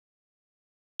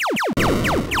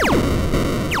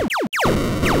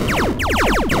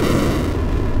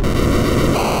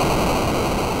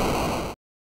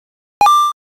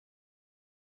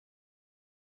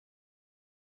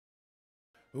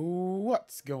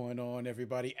What's going on,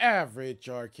 everybody? Average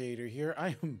Arcader here.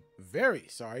 I am very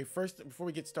sorry. First, before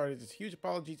we get started, just huge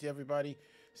apology to everybody.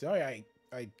 Sorry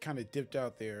I kind of dipped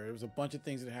out there. There was a bunch of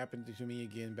things that happened to me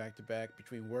again back to back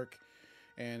between work,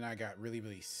 and I got really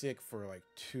sick for like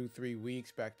 2-3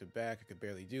 weeks back to back. I could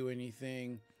barely do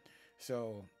anything.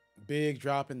 So big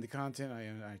drop in the content.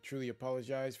 I truly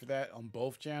apologize for that on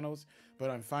both channels, but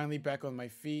I'm finally back on my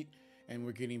feet and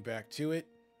we're getting back to it.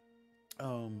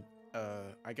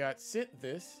 I got sent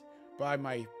this by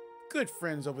my good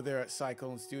friends over there at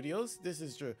Cyclone Studios. This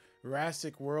is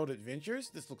Jurassic World Adventures.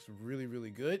 This looks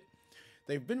really good.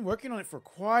 They've been working on it for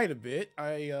quite a bit.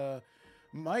 I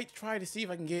might try to see if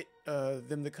I can get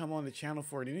them to come on the channel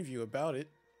for an interview about it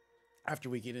after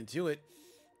we get into it.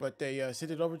 But they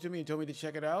sent it over to me and told me to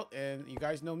check it out. And you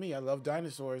guys know me, I love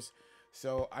dinosaurs.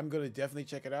 So I'm going to definitely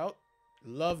check it out.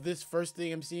 Love this first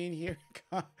thing I'm seeing here.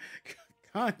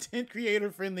 Content creator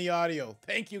friendly audio.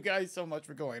 Thank you guys so much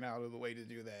for going out of the way to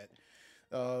do that.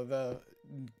 The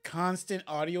constant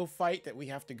audio fight that we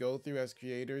have to go through as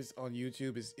creators on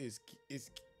YouTube is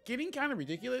getting kind of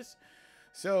ridiculous.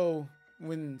 So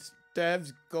when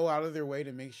devs go out of their way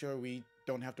to make sure we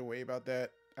don't have to worry about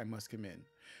that, I must commend.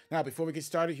 Now, before we get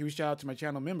started, huge shout out to my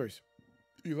channel members,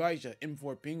 Elijah,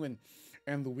 M4 Penguin,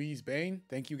 and Louise Bain.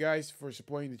 Thank you guys for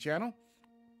supporting the channel,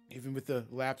 even with the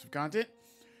lapse of content.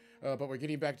 But we're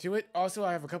getting back to it. Also,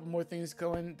 I have a couple more things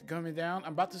coming down.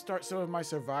 I'm about to start some of my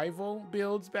survival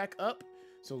builds back up,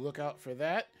 so look out for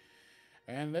that.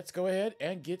 And let's go ahead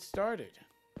and get started.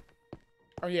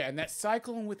 Oh yeah, and that's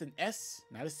Cyclone with an S,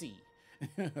 not a C.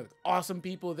 Awesome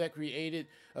people that created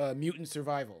Mutant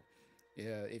Survival.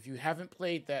 Yeah, if you haven't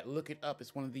played that, look it up.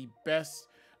 It's one of the best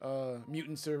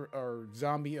mutant or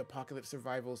zombie apocalypse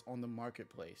survivals on the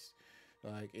marketplace.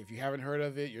 Like, if you haven't heard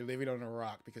of it, you're living on a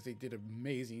rock, because they did an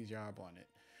amazing job on it.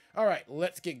 All right,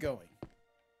 let's get going.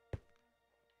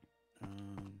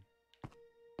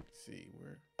 Let's see,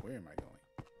 where am I going?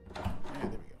 Yeah, there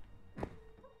we go.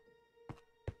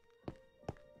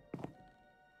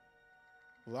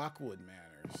 Lockwood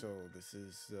Manor. So this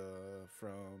is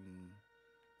from,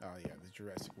 oh yeah, the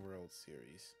Jurassic World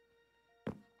series.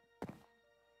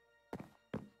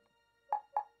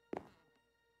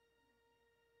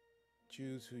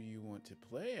 Choose who you want to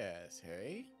play as,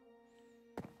 hey?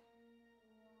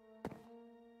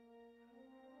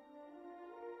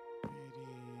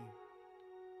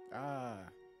 Ah,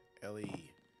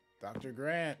 Ellie. Dr.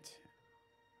 Grant.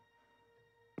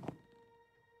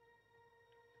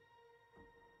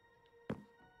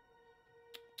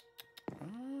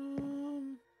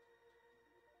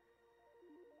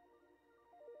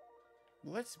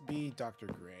 Let's be Dr.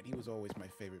 Grant. He was always my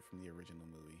favorite from the original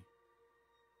movie.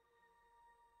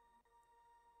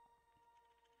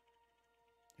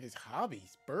 His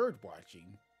hobbies, bird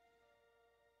watching.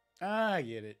 Ah, I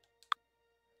get it.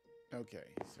 Okay,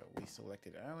 so we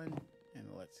selected Alan, and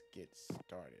let's get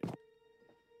started.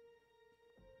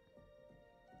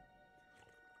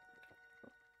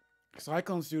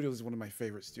 Cyclone Studios is one of my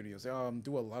favorite studios. They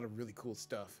do a lot of really cool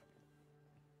stuff.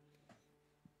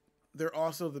 They're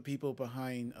also the people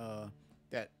behind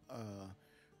that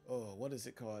oh, what is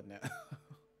it called now?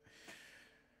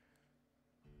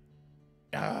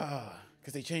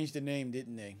 Because they changed the name,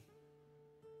 didn't they?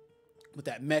 With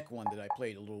that mech one that I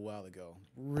played a little while ago.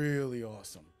 Really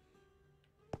awesome.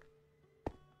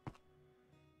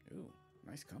 Ooh,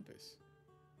 nice compass.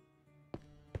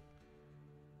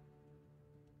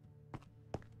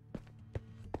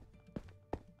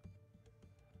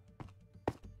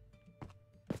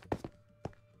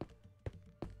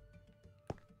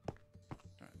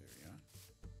 Alright, there we are.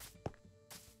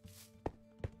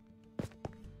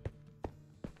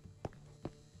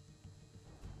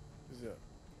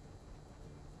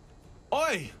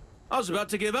 Oi! I was about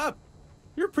to give up.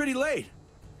 You're pretty late.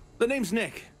 The name's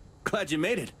Nick. Glad you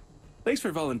made it. Thanks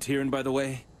for volunteering, by the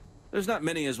way. There's not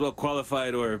many as well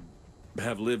qualified or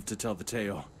have lived to tell the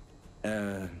tale.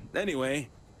 Anyway,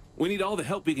 we need all the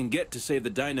help we can get to save the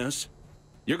dinos.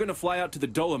 You're gonna fly out to the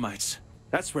Dolomites.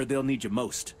 That's where they'll need you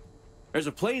most. There's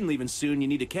a plane leaving soon you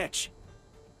need to catch.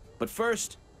 But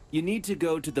first, you need to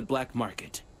go to the black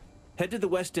market. Head to the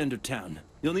west end of town.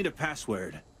 You'll need a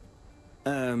password.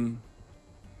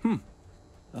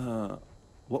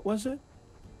 What was it?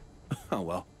 Oh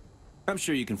well, I'm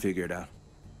sure you can figure it out.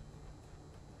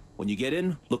 When you get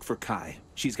in, look for Kai.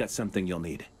 She's got something you'll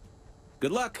need.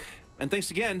 Good luck, and thanks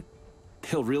again.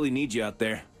 They'll really need you out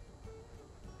there.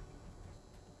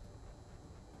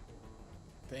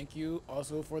 Thank you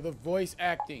also for the voice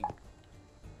acting.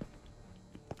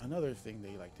 Another thing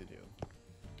they like to do.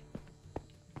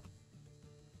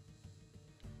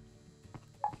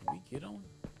 Can we get on?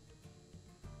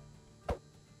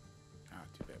 Ah,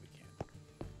 too bad we can't.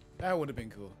 That would have been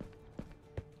cool.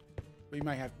 We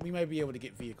might be able to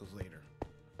get vehicles later.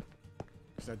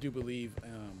 Because I do believe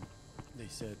they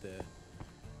said that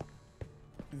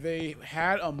they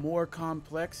had a more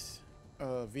complex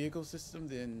vehicle system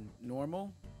than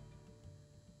normal.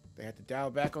 They had to dial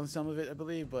back on some of it, I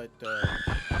believe, but they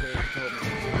told me.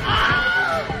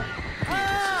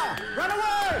 Run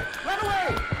away! Run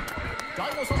away!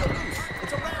 Dinos on the loose!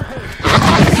 It's a rampage!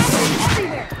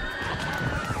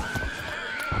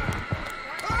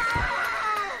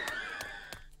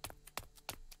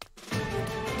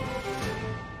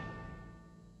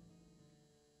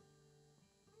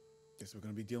 Guess we're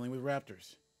going to be dealing with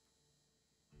raptors.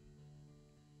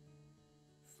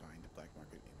 Find the black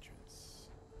market entrance.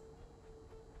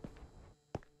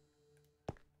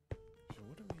 So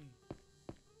what do we...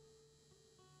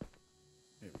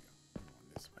 There we go. We're going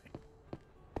this way.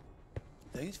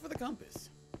 Thanks for the compass.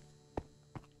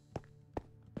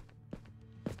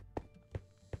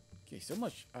 Okay, so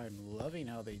much. I'm loving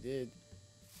how they did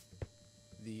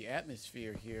the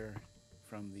atmosphere here,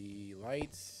 from the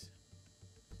lights.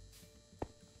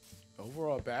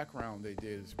 Overall background they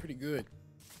did is pretty good.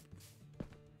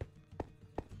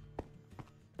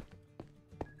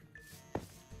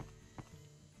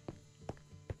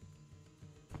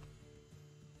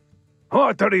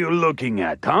 What are you looking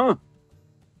at, huh?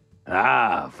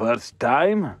 Ah, first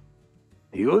time?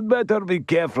 You'd better be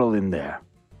careful in there.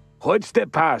 What's the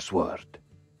password?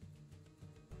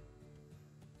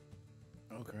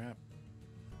 Oh crap.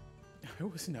 I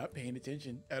was not paying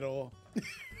attention at all.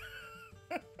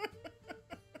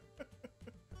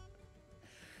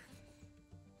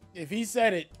 If he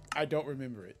said it, I don't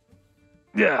remember it.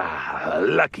 Ah,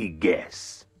 lucky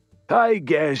guess. I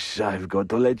guess I've got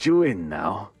to let you in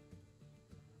now.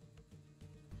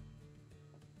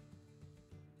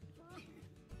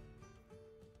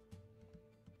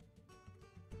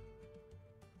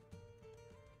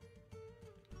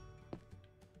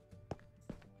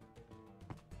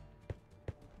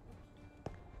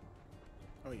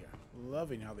 Oh yeah,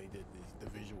 loving how they did the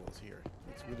visuals here.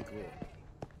 It's really cool.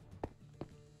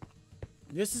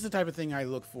 This is the type of thing I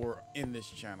look for in this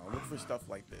channel. I look for stuff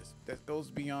like this that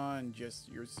goes beyond just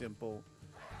your simple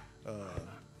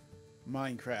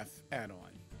Minecraft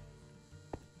add-on.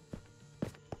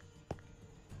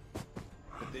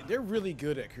 But they're really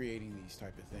good at creating these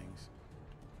type of things.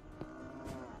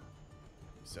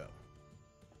 So.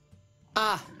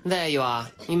 Ah, there you are.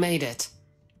 You made it.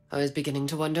 I was beginning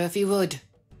to wonder if you would.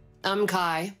 I'm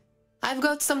Kai. I've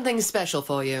got something special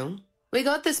for you. We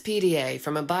got this PDA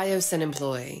from a Biosyn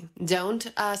employee.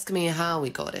 Don't ask me how we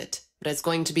got it, but it's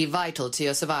going to be vital to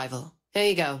your survival. Here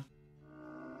you go.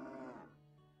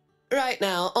 Right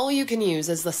now, all you can use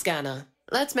is the scanner.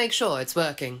 Let's make sure it's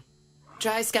working.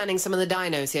 Try scanning some of the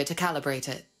dinos here to calibrate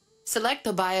it. Select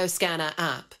the Bioscanner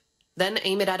app, then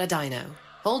aim it at a dino.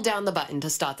 Hold down the button to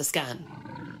start the scan.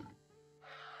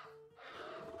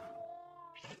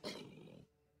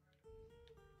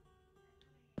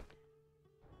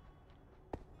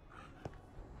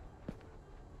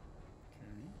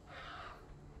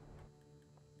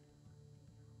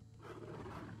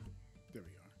 There we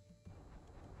are.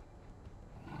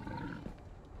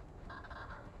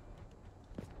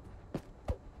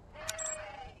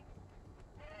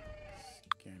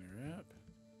 Scanner app.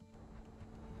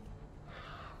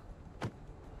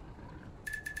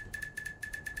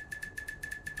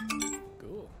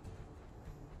 Cool.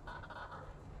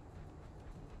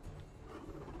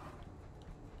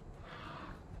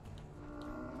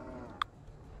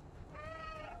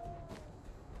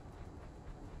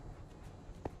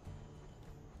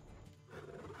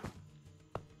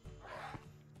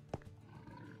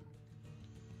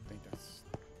 I think that's...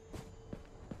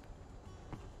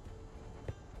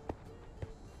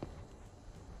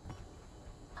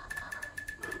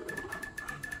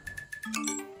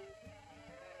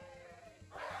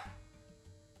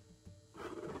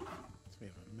 So we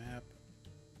have a map,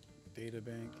 data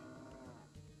bank.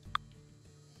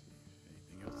 See if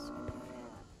anything else.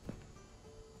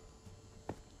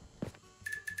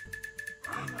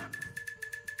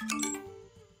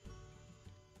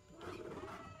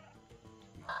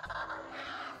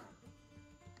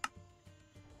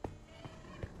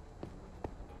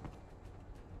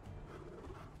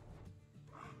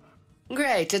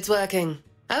 Great, it's working.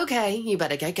 Okay, you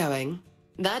better get going.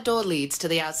 That door leads to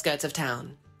the outskirts of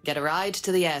town. Get a ride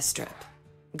to the airstrip.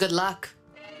 Good luck.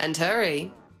 And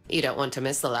hurry. You don't want to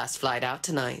miss the last flight out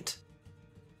tonight.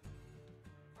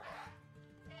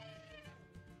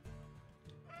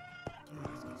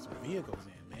 Let's get some vehicles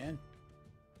in, man.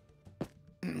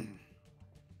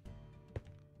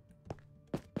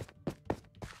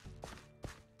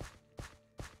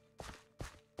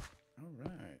 All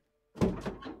right.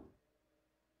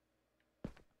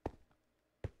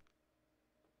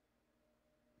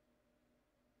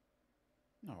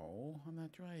 No, I'm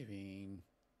not driving.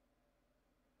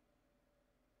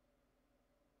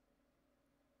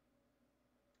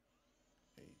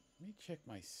 Hey, let me check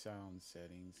my sound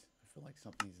settings. I feel like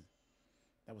something's...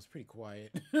 That was pretty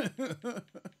quiet.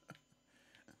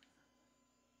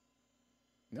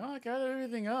 No, I got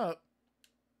everything up.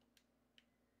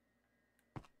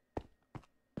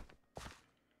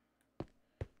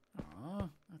 Aw,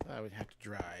 I thought I would have to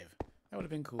drive. That would have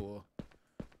been cool.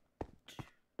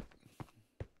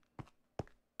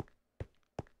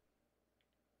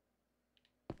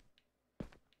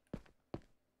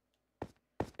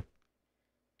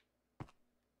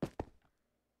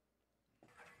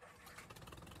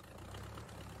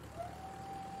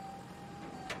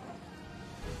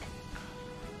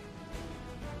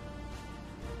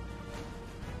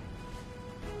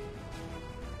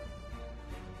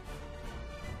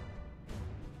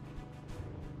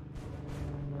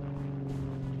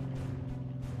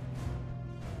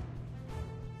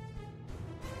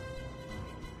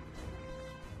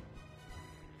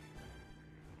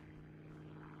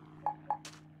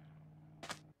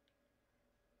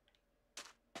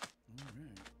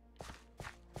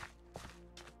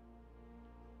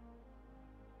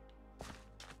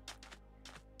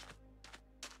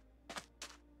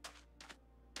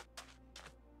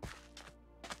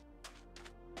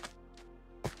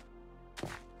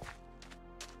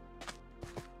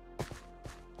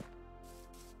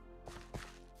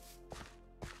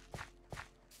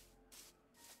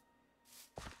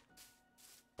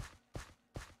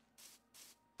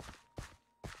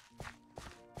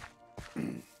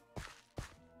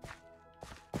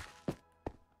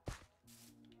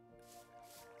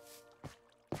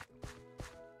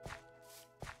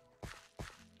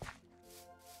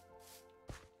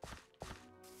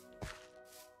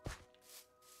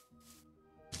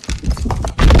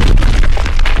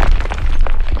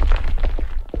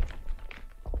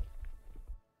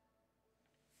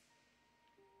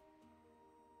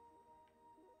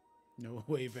 No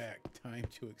way back. Time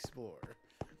to explore.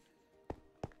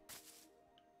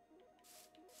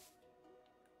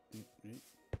 Oh,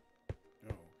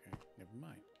 okay. Never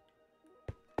mind.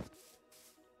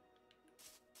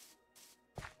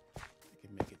 I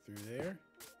can make it through there.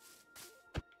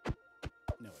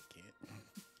 No, I can't.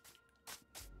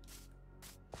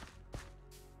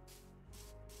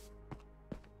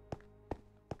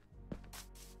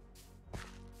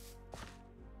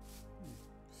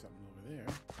 Something over there.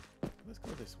 Let's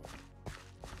go this way.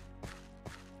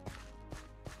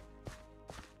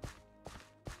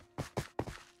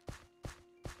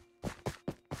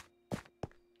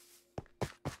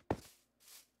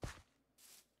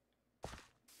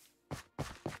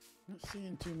 Not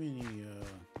seeing too many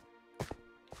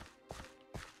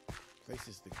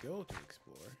places to go to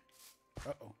explore.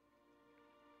 Uh-oh.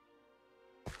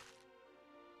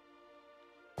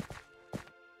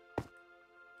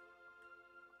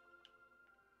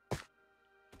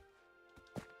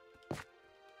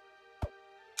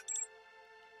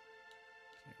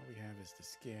 All we have is the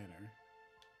scanner.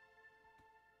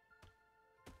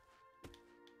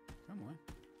 Come on.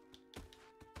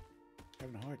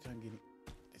 Having a hard time getting...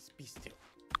 Just be still.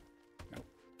 Nope.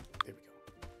 There we go.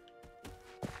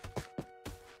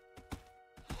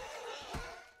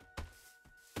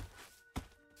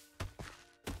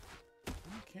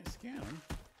 I can't scan them.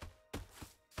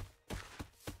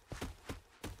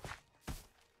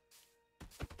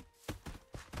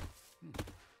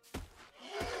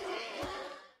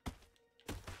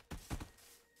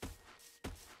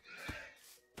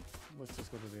 Let's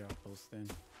just go to the outpost then.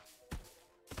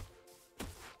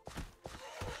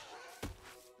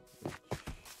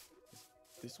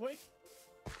 This way?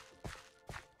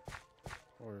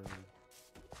 Or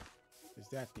is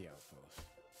that the outpost?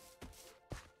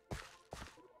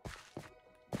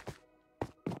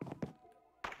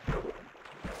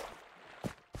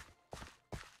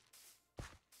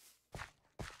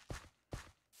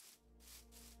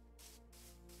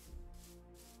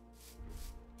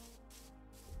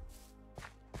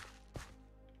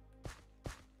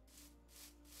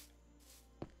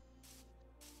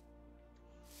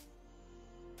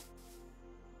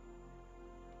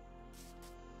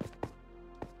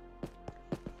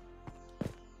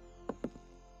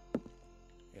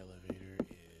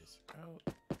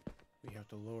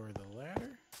 lower the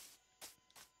ladder.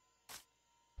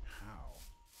 How?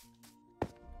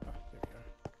 Oh, there we are.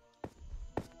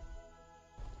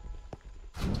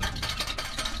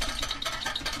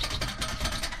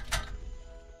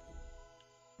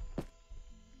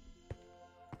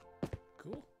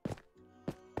 Cool.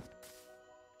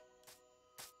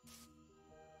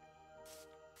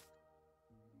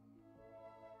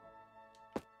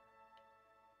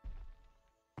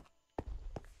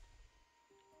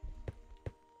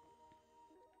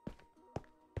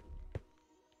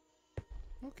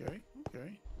 Okay,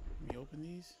 okay. Let me open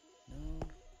these. No.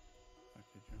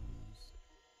 Dr. Jones.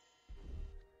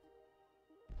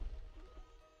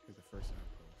 Here's the first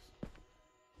outpost.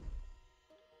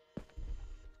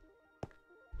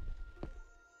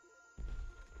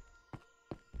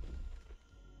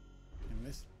 And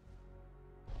this,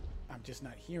 I'm just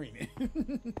not hearing it.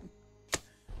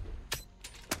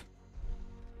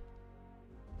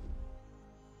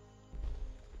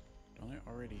 Don't I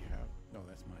already have? No,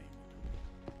 that's my inventory.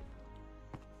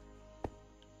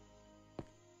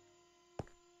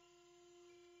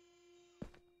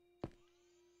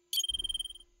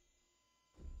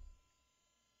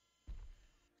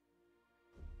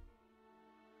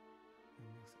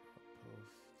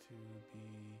 Outpost to be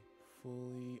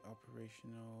fully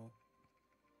operational.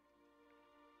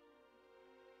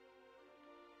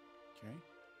 Okay.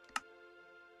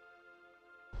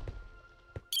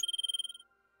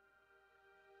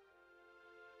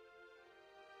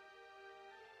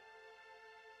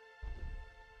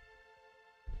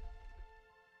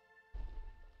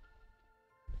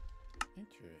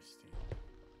 Interesting.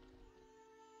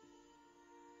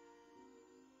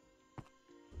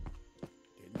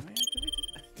 Didn't I activate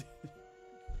it?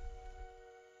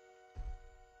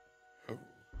 Oh.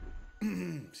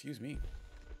 Excuse me.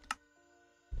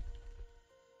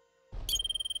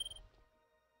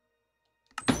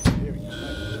 There we go.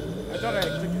 I thought I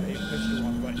clicked it. I pushed the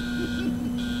wrong button.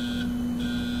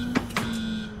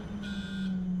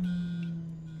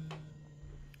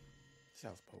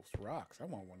 South Post rocks. I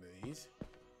want one of these.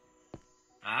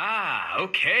 Ah,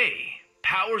 okay.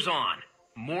 Power's on.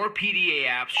 More PDA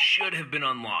apps should have been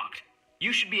unlocked.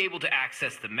 You should be able to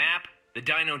access the map, the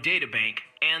Dino Databank,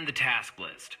 and the task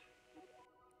list.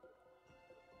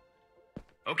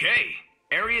 Okay,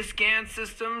 area scan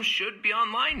system should be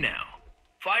online now.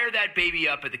 Fire that baby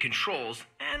up at the controls,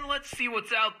 and let's see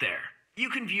what's out there. You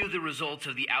can view the results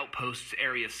of the Outpost's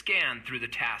area scan through the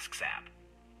Tasks app.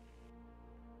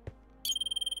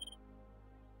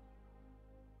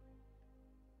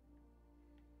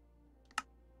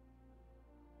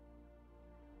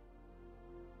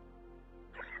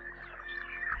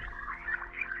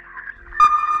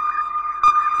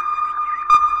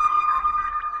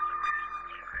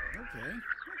 Okay.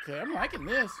 Okay, I'm liking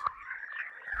this.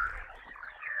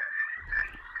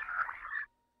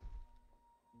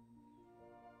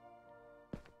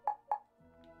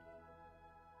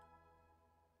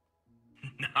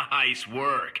 Nice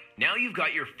work. Now you've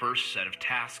got your first set of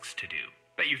tasks to do.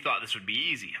 Bet you thought this would be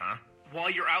easy, huh? While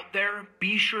you're out there,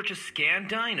 be sure to scan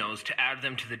dinos to add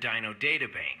them to the Dino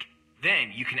Databank.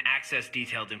 Then you can access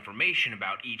detailed information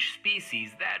about each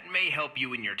species that may help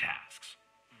you in your tasks.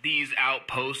 These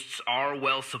outposts are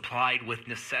well supplied with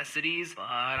necessities, but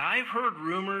I've heard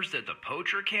rumors that the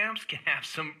poacher camps can have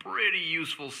some pretty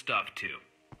useful stuff too.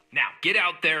 Now, get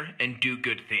out there and do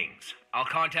good things. I'll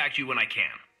contact you when I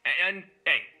can. And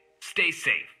hey, stay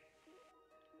safe.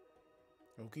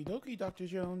 Okie dokie, Dr.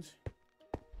 Jones.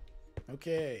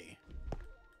 Okay.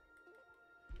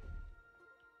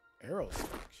 Arrow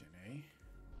selection, eh?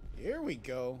 Here we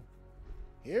go.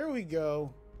 Here we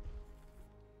go.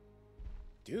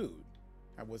 Dude,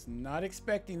 I was not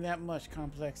expecting that much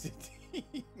complexity.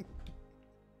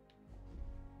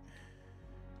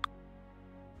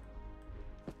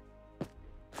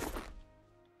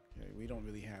 Okay, we don't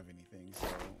really have anything, so,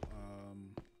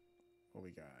 what we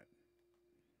got?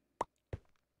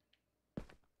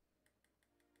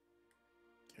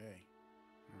 Okay,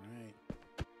 alright.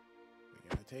 We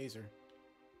got a taser.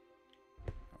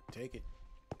 I'll take it.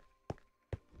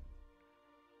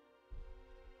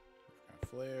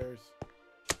 Flares.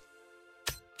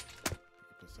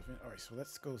 Put stuff in. All right, so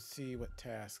let's go see what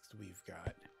tasks we've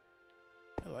got.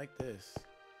 I like this.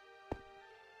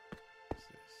 What's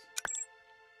this?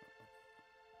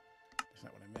 That's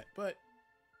not what I meant, but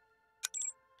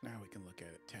now we can look at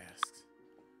it. Tasks.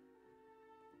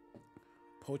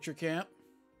 Poacher camp,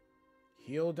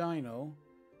 heal dino,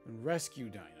 and rescue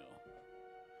dino.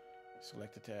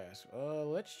 Select a task.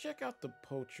 Let's check out the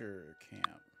poacher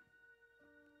camp.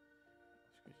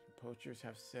 Poachers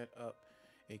have set up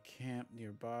a camp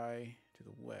nearby to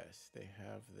the west. They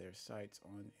have their sights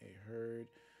on a herd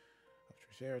of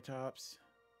Triceratops.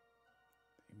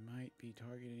 They might be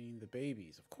targeting the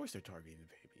babies. Of course they're targeting the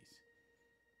babies.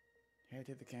 Head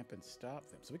to the camp and stop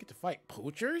them. So we get to fight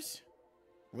poachers?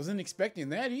 Wasn't expecting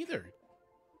that either.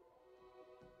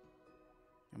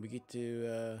 And we get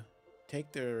to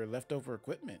take their leftover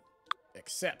equipment.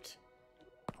 Except.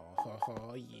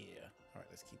 Oh yeah. Alright,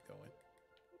 let's keep going.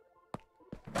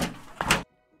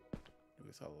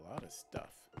 There's a lot of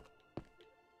stuff.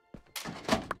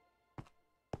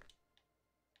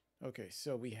 Okay,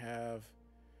 so we have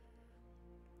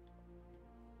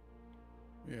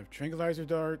tranquilizer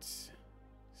darts.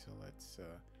 So let's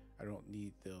I don't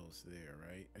need those there,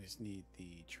 right? I just need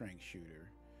the tranq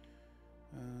shooter.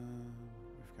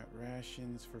 We've got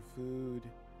rations for food.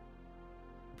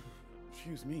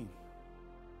 Excuse me.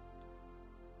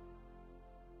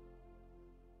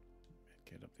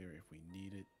 Get up there if we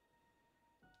need it.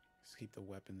 Just keep the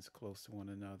weapons close to one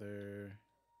another.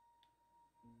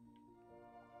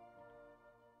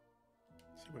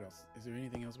 See what else? Is there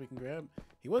anything else we can grab?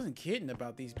 He wasn't kidding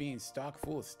about these being stock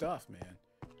full of stuff, man.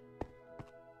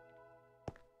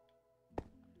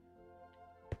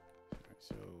 Alright,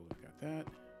 so we got that.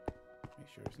 Make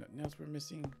sure there's nothing else we're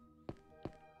missing.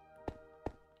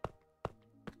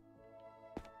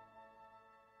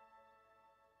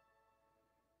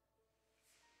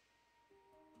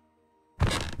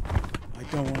 I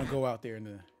don't want to go out there in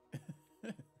the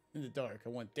in the dark. I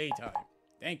want daytime.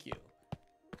 Thank you.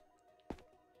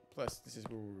 Plus, this is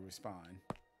where we respawn.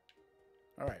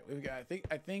 All right, we've got.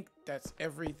 I think that's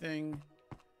everything.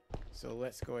 So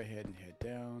let's go ahead and head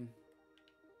down.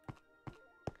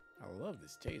 I love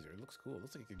this taser. It looks cool. It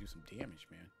looks like it can do some damage,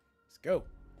 man. Let's go.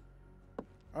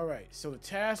 All right. So the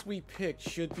task we picked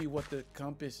should be what the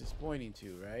compass is pointing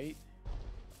to, right?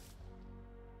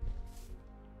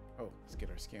 Oh, let's get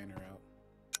our scanner out.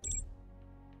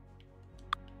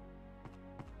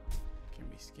 Can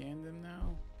we scan them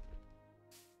now?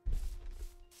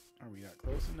 Are we not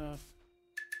close enough?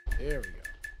 There we go.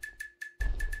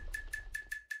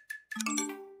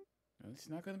 Now, it's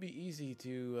not going to be easy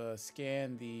to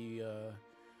scan the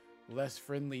less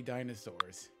friendly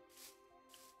dinosaurs.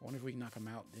 I wonder if we can knock them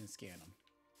out and then scan them.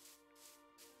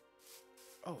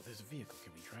 Oh, there's a vehicle.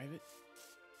 Can we drive it?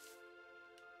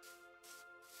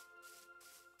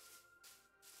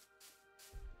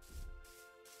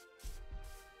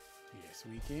 Yes,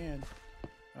 we can.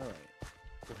 All right.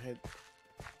 Go ahead.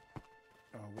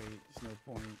 Oh, wait. There's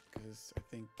no point because I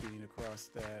think getting across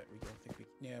that, we don't think we...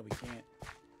 Yeah, we can't.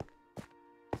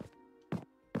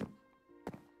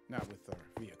 Not with our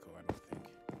vehicle, I don't think.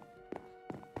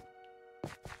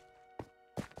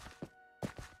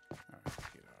 Alright, let's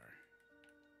get our...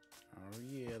 Oh,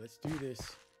 yeah. Let's do this.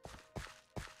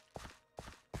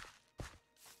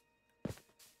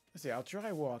 Let's see. I'll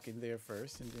try walking there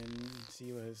first and then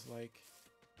see what it's like.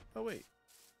 Oh, wait.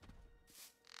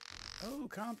 Oh,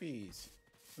 compies.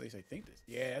 At least I think this.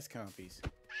 Yeah, that's compies.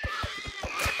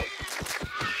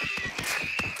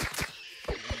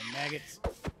 Maggots.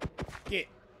 Get.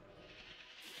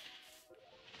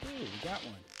 Ooh, we got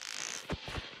one.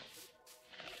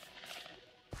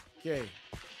 Okay.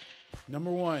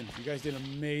 Number one, you guys did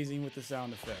amazing with the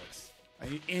sound effects.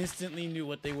 I instantly knew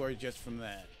what they were just from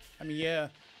that. I mean, yeah,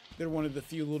 they're one of the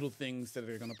few little things that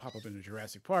are going to pop up in a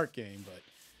Jurassic Park game, but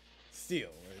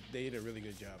still, they did a really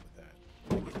good job with that.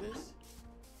 Can I get this?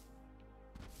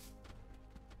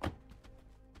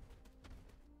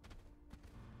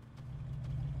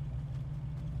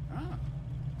 Ah.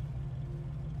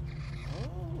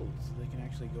 Oh, so they can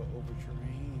actually go over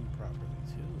terrain properly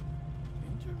too.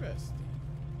 Interesting.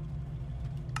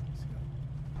 Let's go.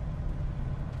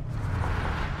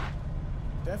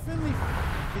 Definitely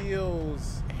feels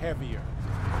heavier.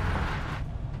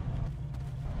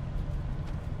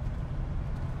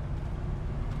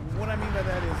 What I mean by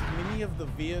that is many of the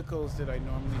vehicles that I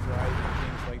normally drive in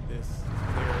things like this,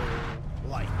 they're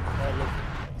light all over the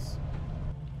place.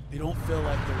 They don't feel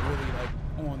like they're really like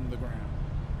on the ground.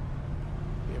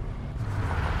 There we go.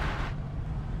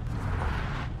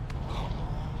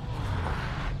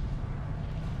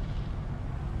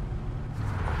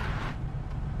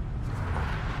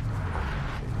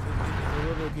 It's a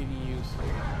little getting used to it.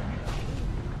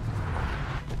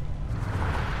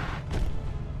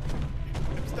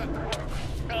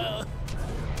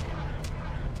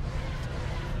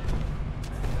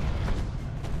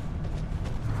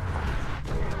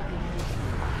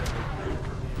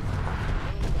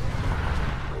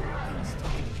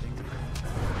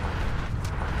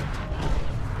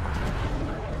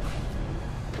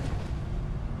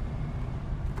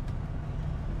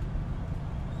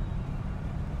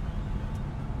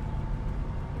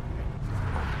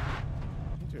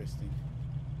 interesting.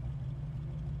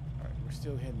 Alright, we're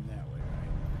still heading that way, right?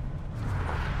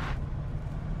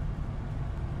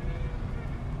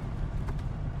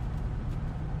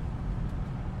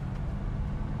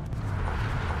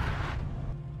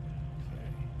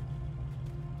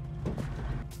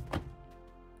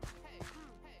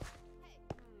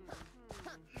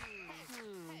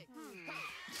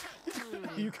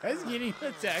 Okay. You guys getting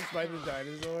attacked by the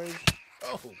dinosaurs?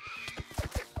 Oh.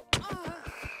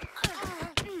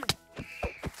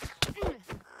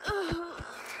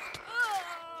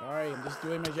 Sorry, I'm just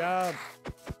doing my job.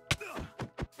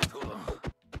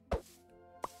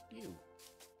 You.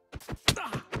 Dare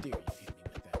you hit me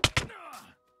with that?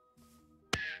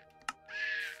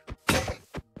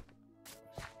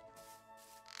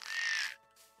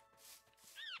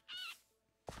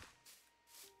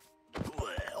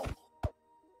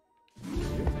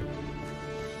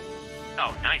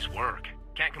 Oh, nice work.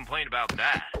 Can't complain about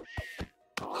that.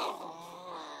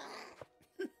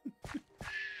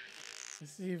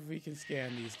 Let's see if we can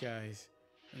scan these guys.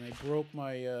 And I broke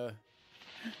my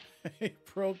I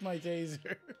broke my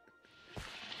taser.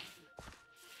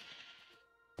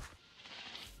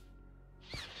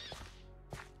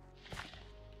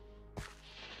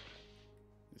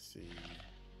 Let's see.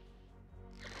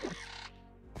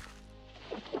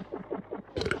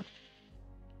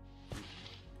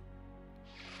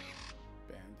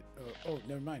 Oh,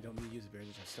 never mind. Don't need to use the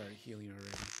bandage. I started healing already.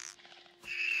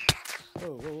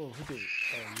 Whoa, whoa, whoa. Who did it?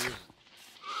 Oh, you.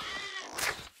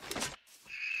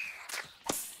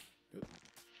 Oop.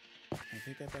 Can I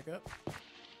pick that back up?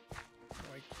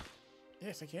 Oh,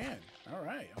 yes, I can. All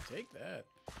right. I'll take that.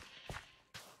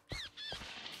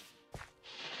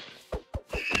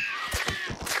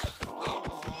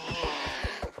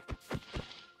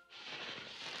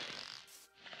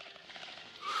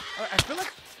 I feel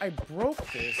like I broke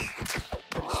this,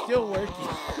 but it's still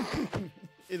working.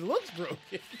 It looks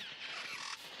broken.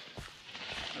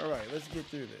 All right, let's get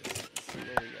through this. Let's see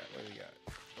what we got. What do we got?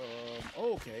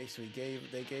 Okay, so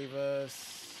they gave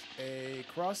us a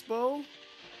crossbow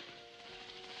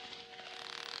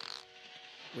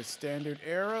with standard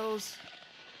arrows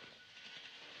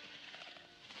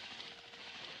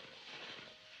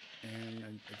and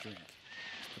a drink.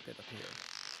 Let's put that up here.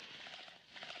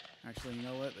 Actually, you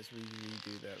know what? Let's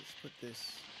redo that. Let's put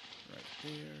this right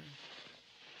there.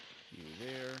 You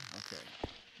there. Okay.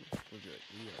 We're good.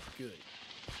 We are good.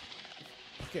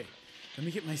 Okay. Let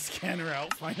me get my scanner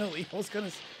out, finally. I was going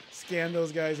to scan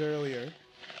those guys earlier.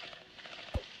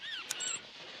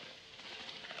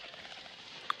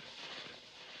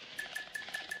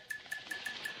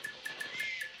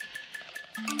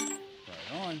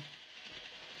 Right on.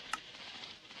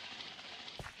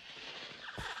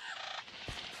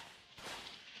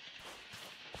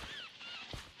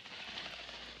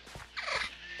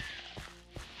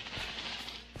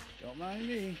 Don't mind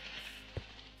me.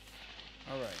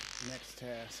 Alright, next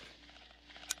task.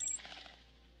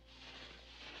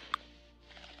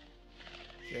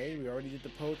 Okay, we already did the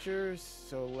poachers,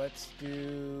 so let's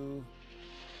rescue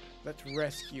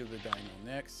the dino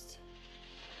next.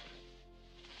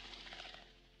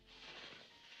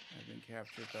 I've been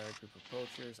captured by a group of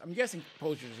poachers. I'm guessing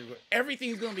poachers are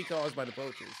everything's going to be caused by the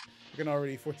poachers. You can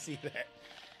already foresee that.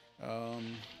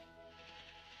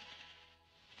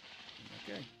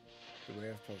 Okay.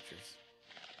 Beware of poachers.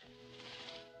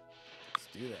 Let's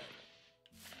do that.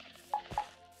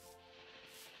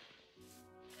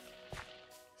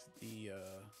 It's the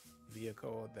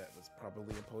vehicle that was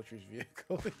probably a poacher's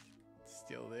vehicle. It's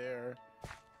still there.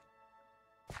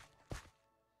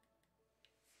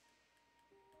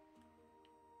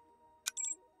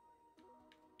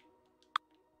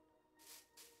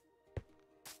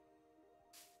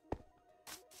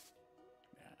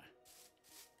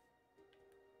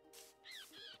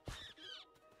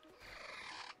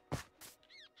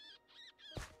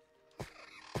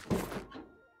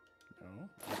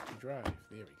 Drive.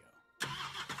 There we go. So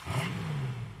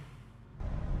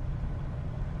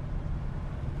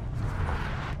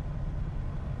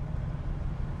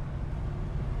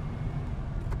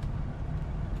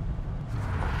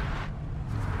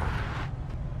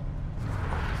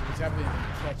what's happening?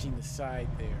 Catching the side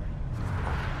there.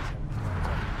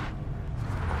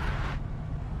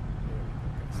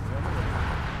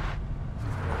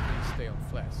 Stay on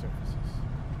flat surfaces.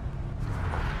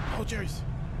 Poachers!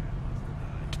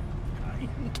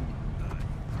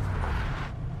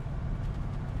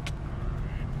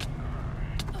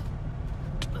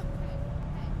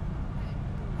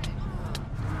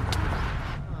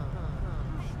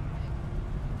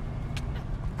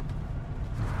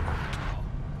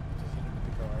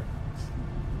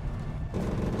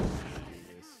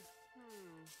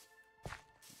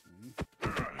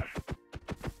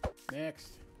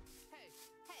 next?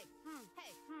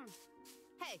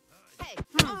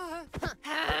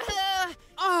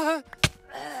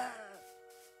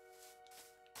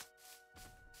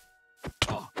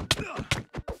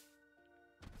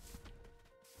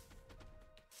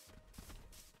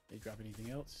 They drop anything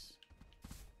else?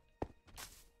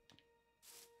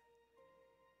 Don't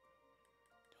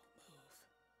move.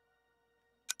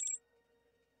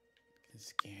 I can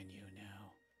scan you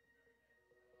now.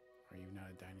 Are you not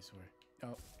a dinosaur?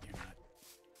 Oh, you're not.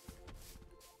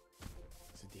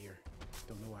 It's a deer.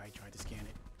 Don't know why I tried to scan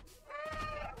it. I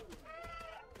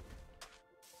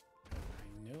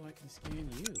know I can scan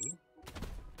you.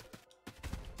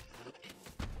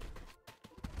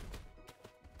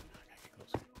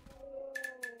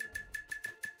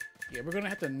 Yeah, we're gonna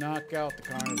have to knock out the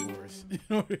carnivores in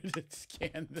order to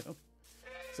scan them.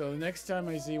 So the next time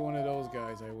I see one of those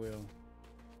guys, I will.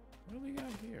 What do we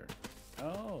got here?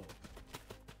 Oh.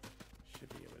 Should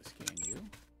be able to scan you.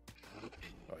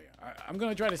 Oh yeah, I'm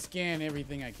gonna try to scan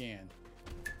everything I can.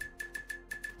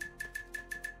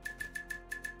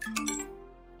 Okay,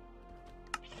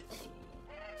 I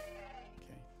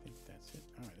think that's it.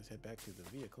 Alright, let's head back to the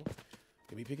vehicle.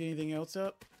 Did we pick anything else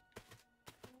up?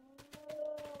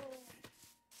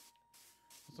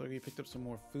 Looks like we picked up some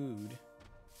more food.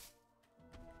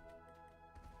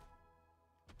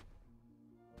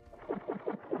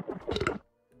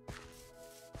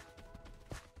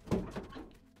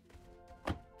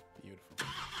 Beautiful.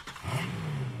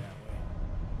 That way.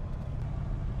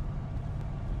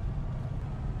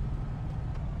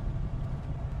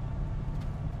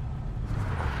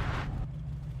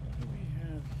 What do we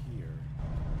have here?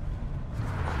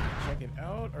 Should we check it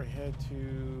out or head to...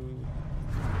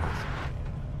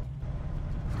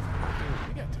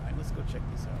 We got time. Let's go check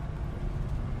this out.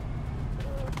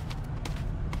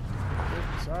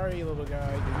 Oops, sorry, little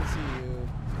guy. Didn't see you.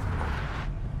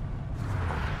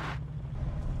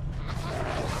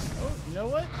 Oh, you know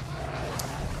what?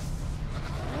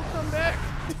 We'll come back.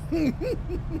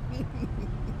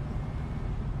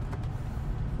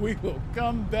 We will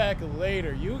come back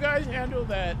later. You guys handle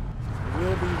that.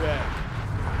 We'll be back.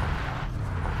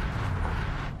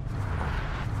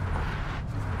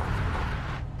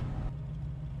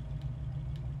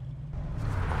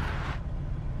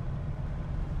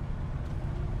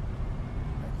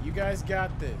 You guys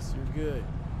got this. You're good.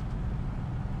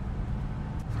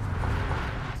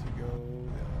 To go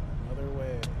another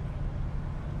way.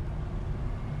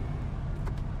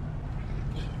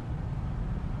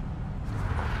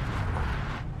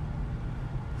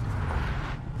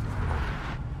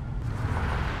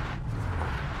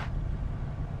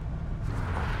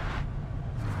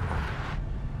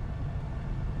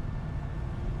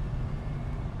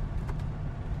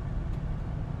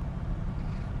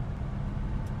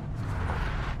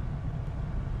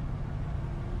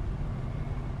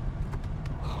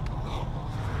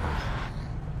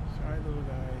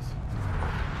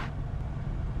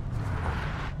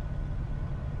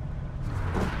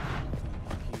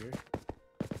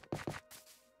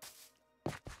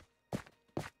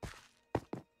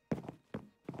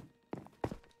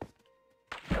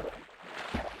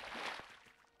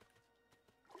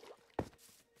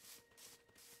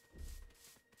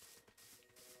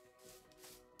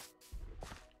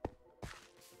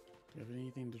 You have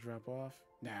anything to drop off?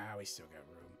 Nah, we still got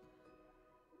room.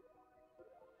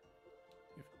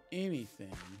 If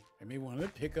anything, I may want to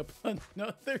pick up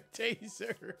another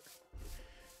taser.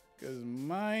 Because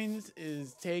mine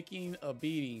is taking a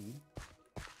beating.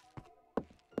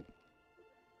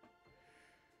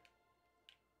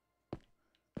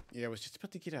 Yeah, I was just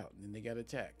about to get out, and then they got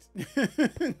attacked.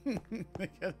 They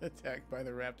got attacked by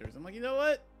the raptors. I'm like, you know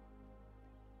what?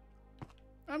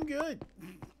 I'm good.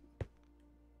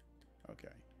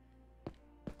 Okay.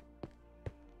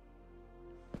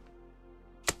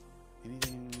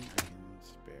 Anything I can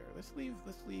spare? Let's leave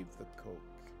the Coke.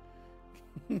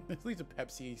 Let's leave the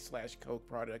Pepsi/Coke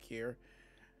product here.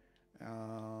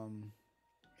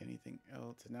 Anything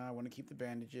else? No, I want to keep the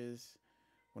bandages.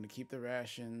 Want to keep the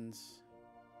rations.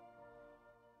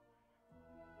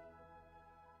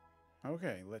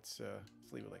 Okay, let's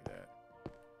leave it like that.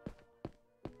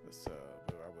 Let's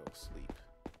I will sleep.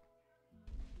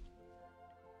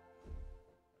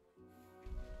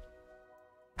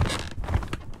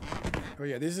 Oh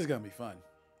yeah, this is gonna be fun.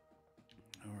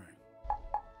 All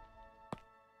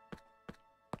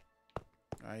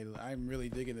right. I'm really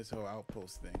digging this whole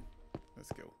outpost thing.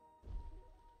 Let's go.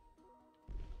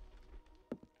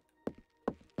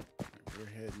 All right, we're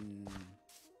heading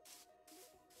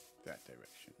that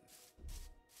direction.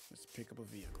 Let's pick up a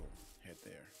vehicle. Head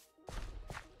there.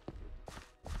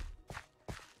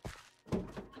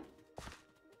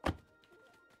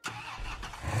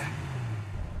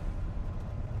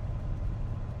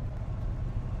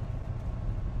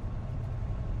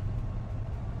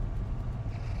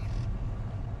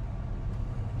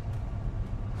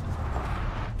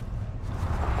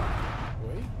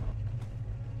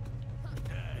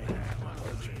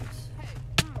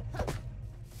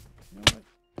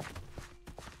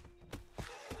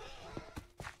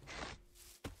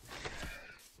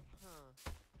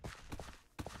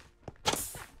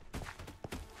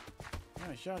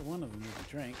 shot one of them with a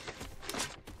drink.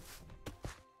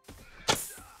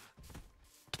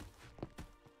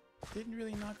 Didn't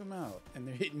really knock them out, and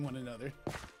they're hitting one another.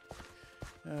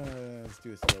 Let's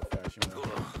do a slow fashion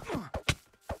one.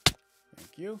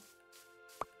 Thank you.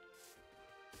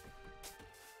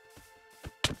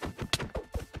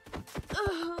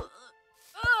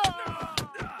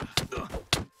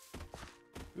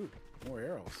 Ooh, more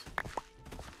arrows.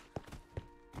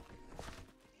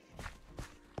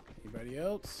 Anybody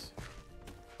else?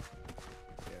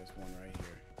 There's one right here.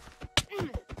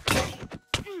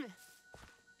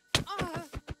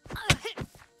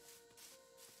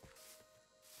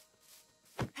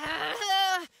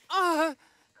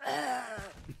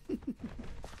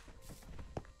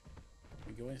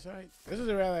 We go inside? This is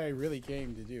the route I really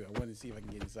came to do. I wanted to see if I can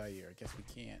get inside here. I guess we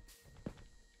can't.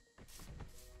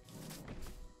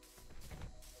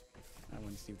 I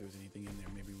wanted to see if there was anything in there.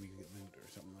 Maybe we could get loot or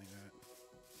something like that.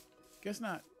 Guess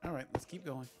not. Alright, let's keep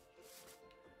going.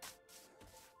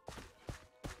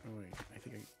 Oh wait, I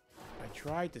think I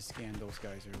tried to scan those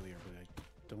guys earlier, but I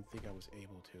don't think I was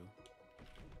able to.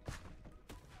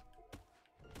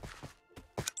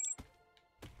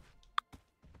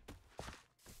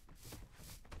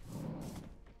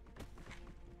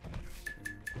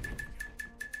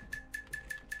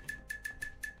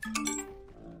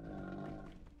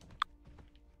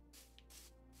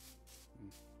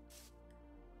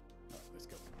 Let's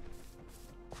go.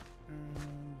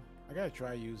 I gotta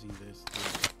try using this too.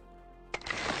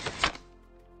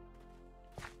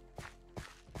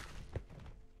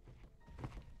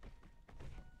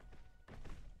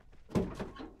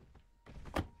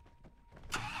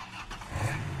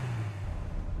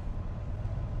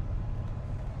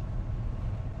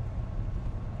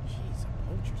 Jeez, the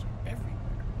poachers are everywhere.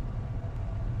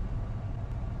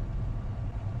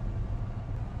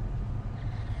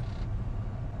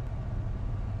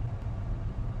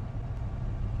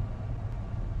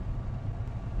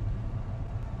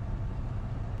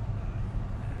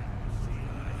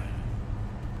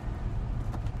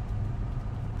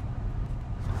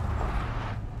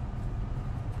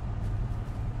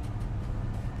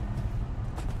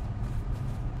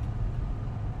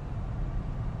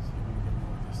 See if we can get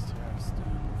more of this task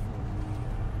done before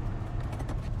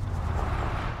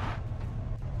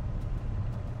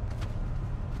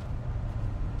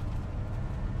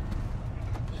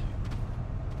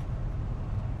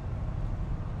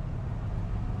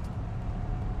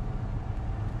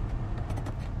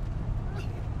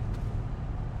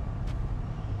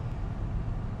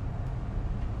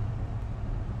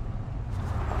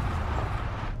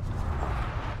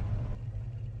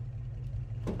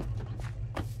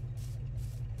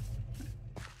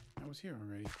I was here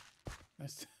already.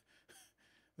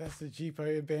 That's the Jeep I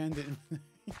abandoned.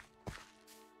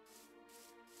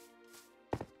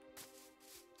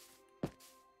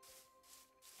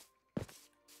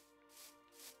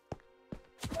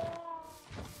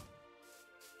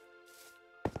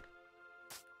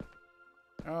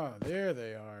 Oh, there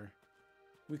they are.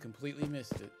 We completely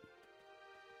missed it.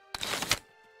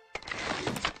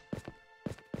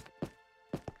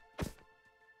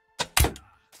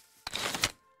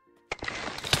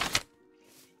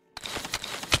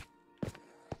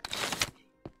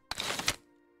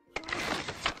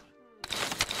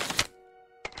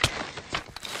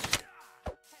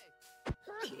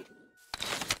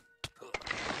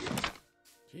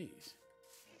 Jeez.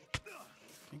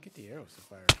 Can't get the arrows to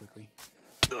fire quickly.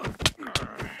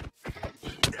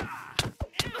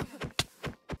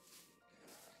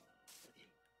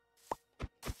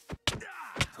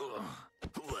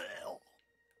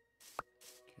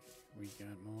 We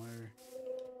got more.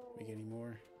 We get any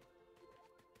more?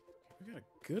 We got a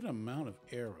good amount of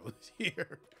arrows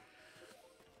here.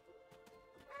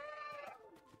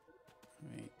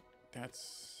 Wait,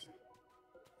 that's...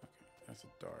 Okay, that's a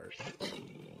dart.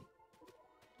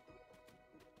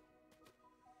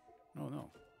 Oh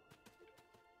no.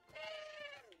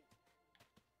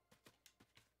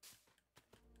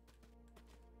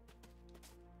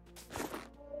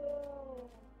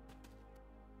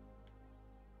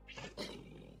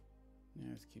 Yeah,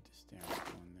 let's keep the stamina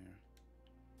going there.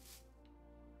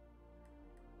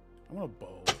 I want a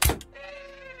bow. I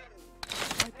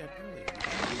like that earlier.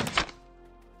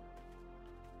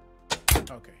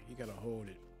 Okay, you gotta hold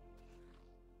it.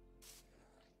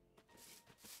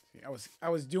 See, I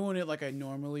was doing it like I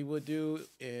normally would do,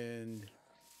 and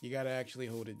you gotta actually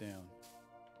hold it down.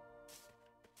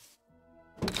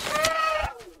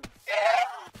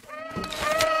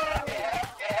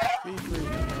 Be free,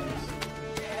 guys.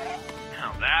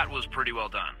 Now that was pretty well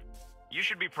done. You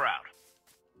should be proud.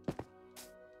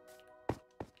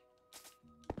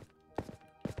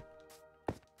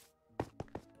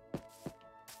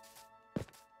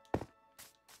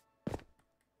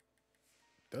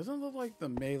 Doesn't look like the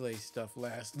melee stuff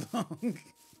lasts long.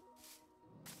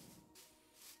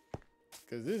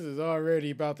 Because this is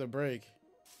already about to break.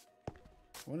 I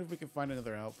wonder if we can find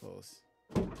another outpost.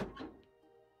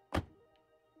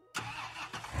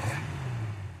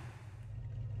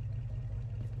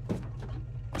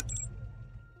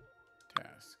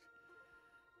 Task.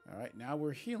 Alright, now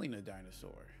we're healing a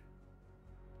dinosaur.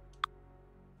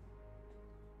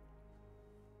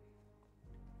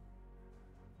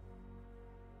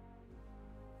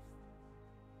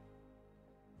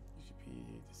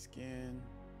 To scan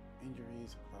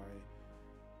injuries, apply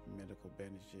medical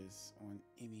bandages on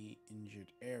any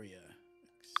injured area.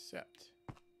 Accept.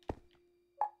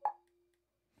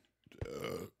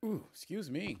 Ooh, excuse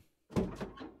me.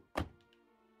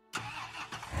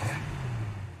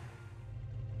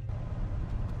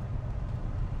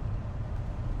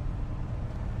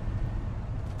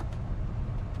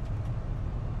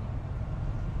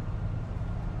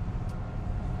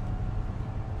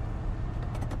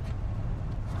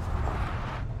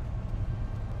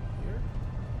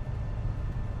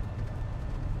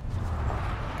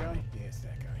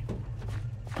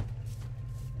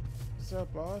 What's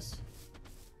up, boss?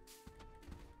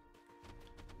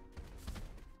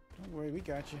 Don't worry, we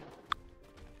got you.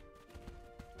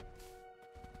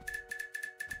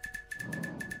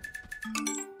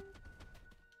 And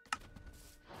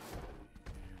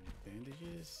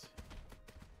bandages.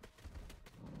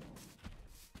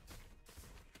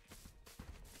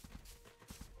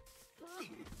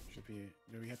 Should be.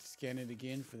 Do we have to scan it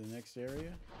again for the next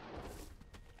area?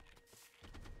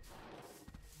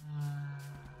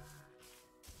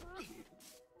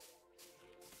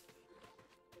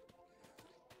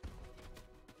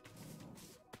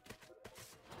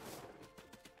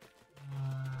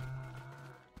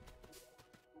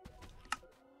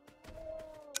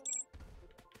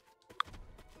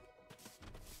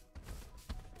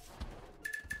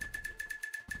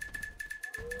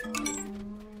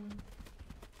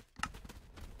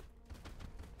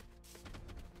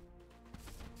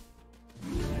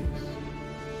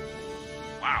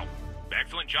 Wow,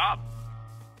 excellent job.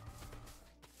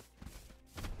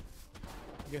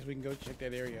 I guess we can go check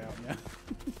that area out now.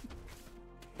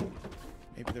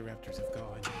 Maybe the raptors have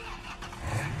gone.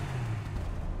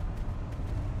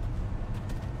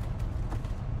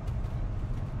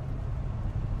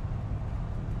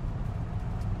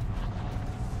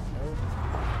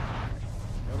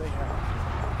 No, they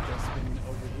haven't. Just been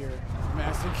over here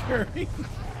massacring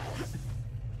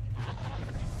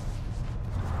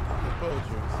the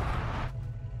poachers.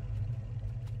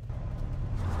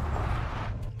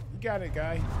 You got it,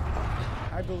 guy.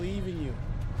 I believe in you.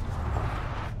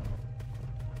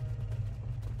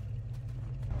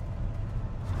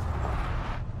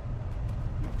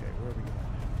 Okay, where are we going?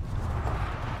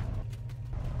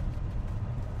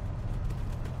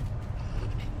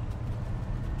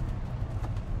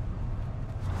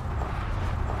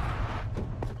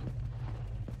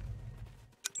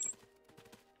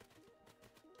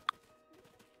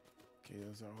 Okay,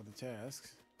 those are all the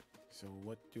tasks. So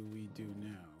what do we do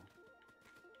now?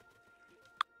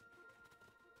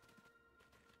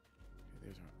 Okay,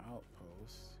 there's our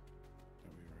outpost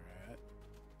that we were at.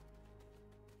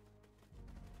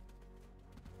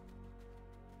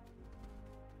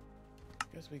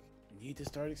 Guess we need to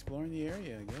start exploring the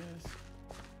area, I guess.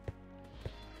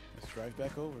 Let's drive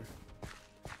back over.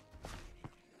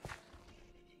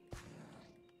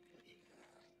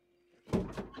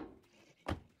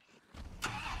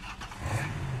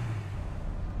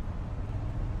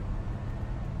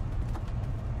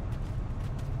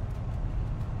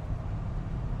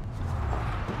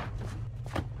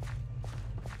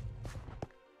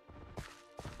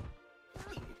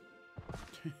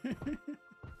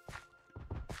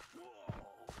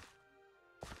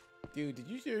 Dude, did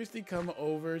you seriously come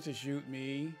over to shoot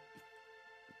me?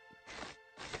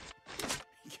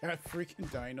 You got freaking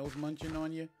dinos munching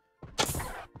on you?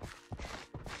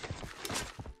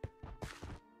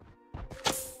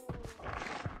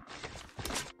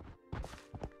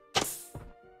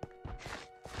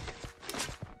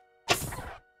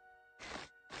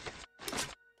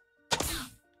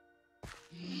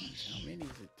 How many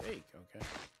does it take? Okay.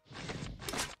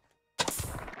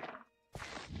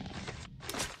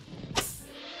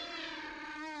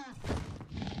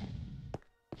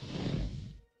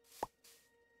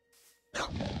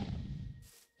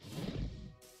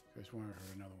 Just want to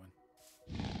hurt another one.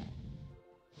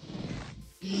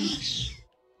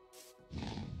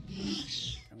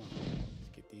 Come on,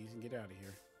 let's get these and get out of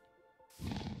here.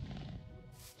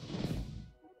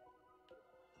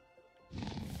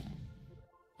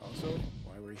 Also,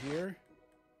 while we're here,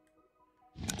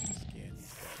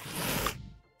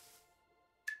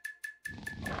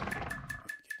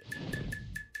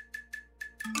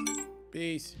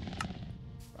 Peace.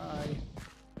 Bye.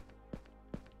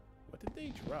 What did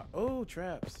they drop? Oh,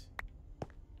 traps.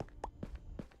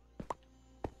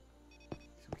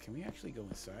 So can we actually go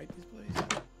inside this place? I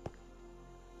don't know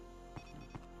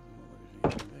if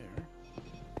there's anything there.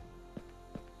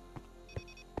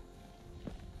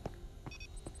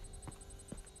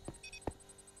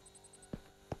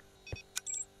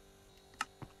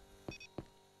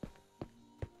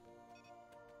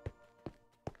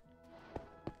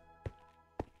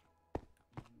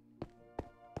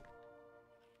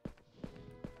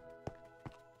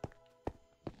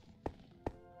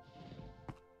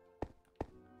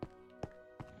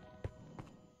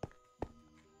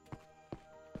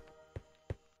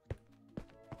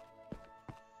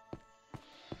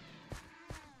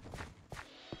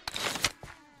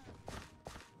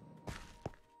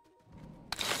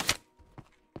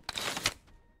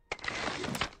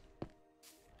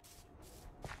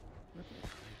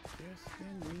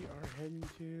 Then we are heading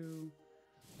to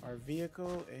our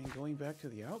vehicle and going back to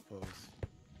the outpost.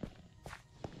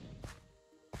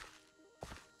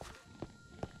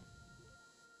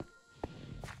 I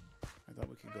thought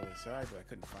we could go inside, but I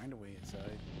couldn't find a way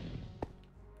inside.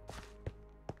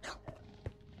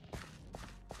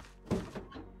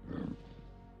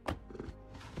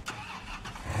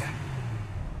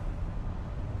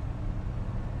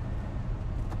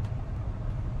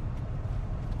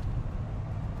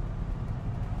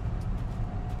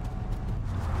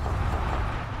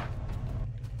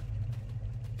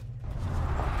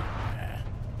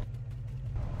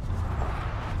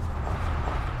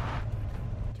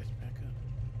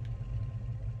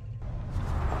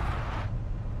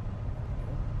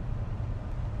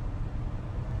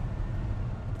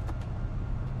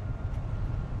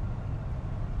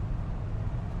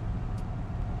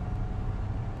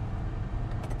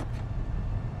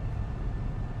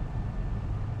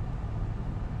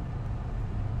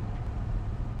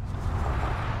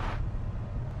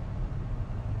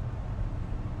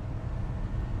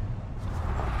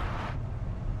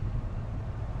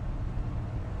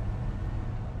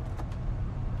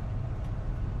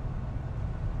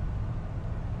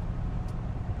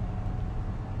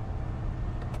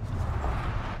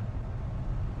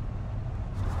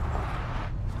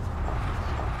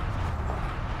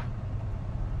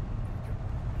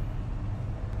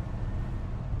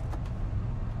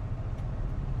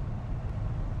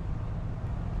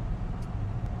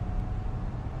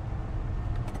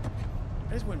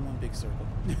 I just went in one big circle.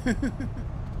 Okay,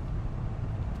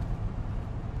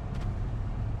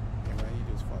 what I need to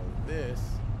do is follow this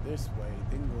way,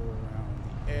 then go around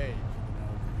the edge, and then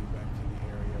I'll be back to the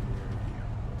area where the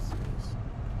outpost is.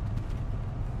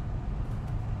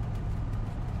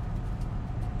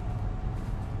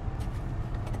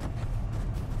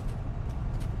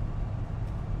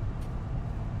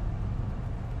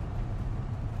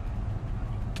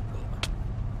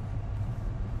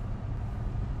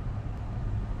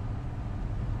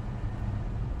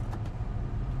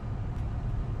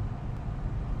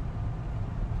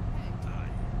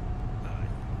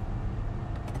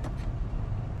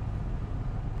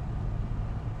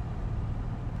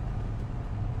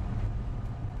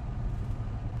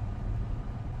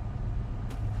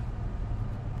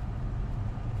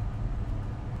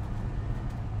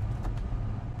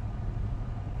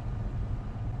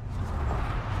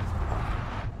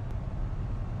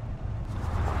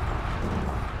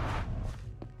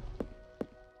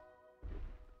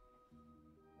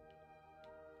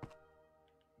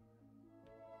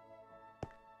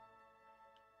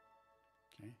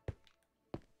 Okay.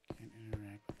 Can't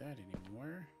interact with that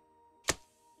anymore.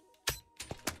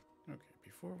 Okay,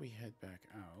 before we head back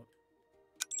out.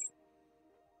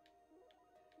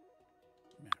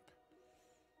 Map.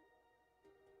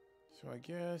 So I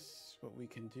guess what we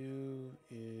can do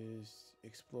is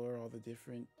explore all the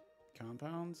different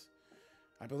compounds.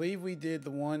 I believe we did the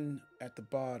one at the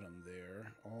bottom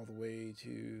there, all the way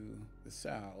to the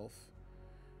south.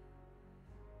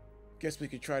 Guess we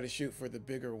could try to shoot for the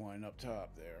bigger one up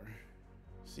top there.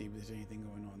 See if there's anything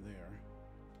going on there.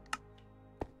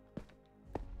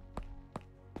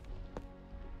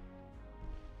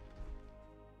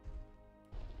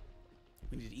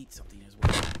 We need to eat something as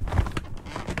well.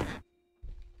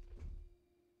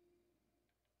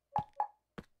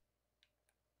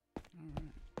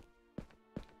 Alright.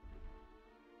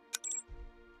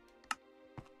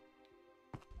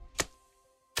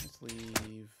 Let's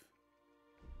leave.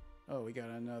 Oh, we got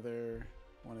another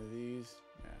one of these.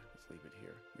 Yeah, let's leave it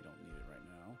here. We don't need it right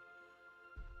now.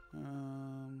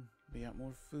 We got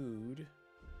more food.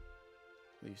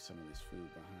 Leave some of this food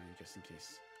behind just in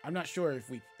case I'm not sure if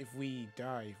we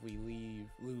die, if we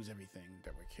lose everything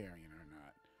that we're carrying or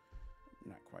not. I'm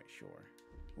not quite sure.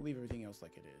 We'll leave everything else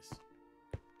like it is.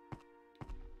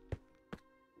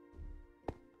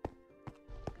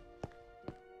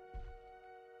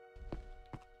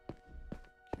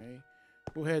 Okay,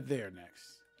 we'll head there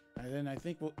next. And then I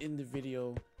think we'll end the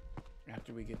video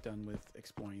after we get done with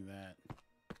exploring that.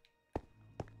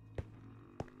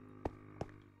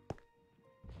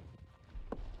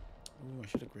 Ooh, I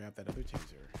should have grabbed that other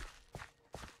taser.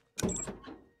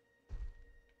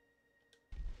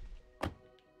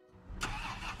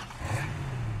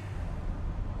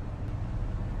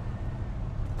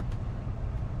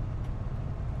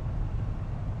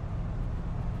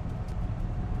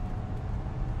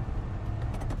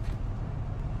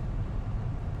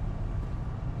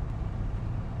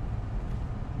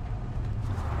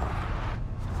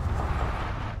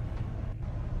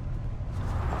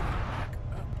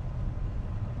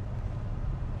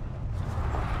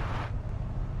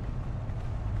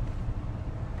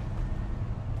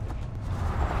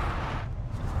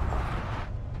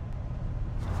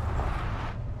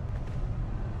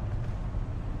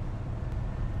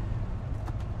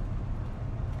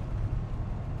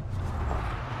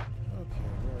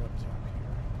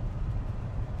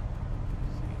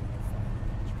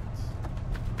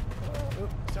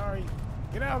 Sorry.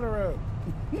 Get out of the road.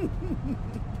 Okay, we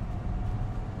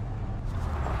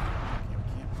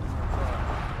can't bring our car.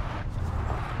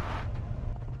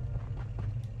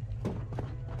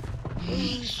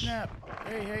 Oh, snap.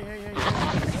 Hey.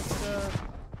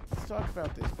 Let's talk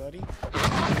about this, buddy.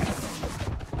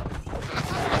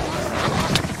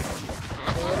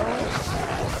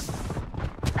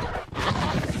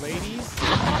 Ladies.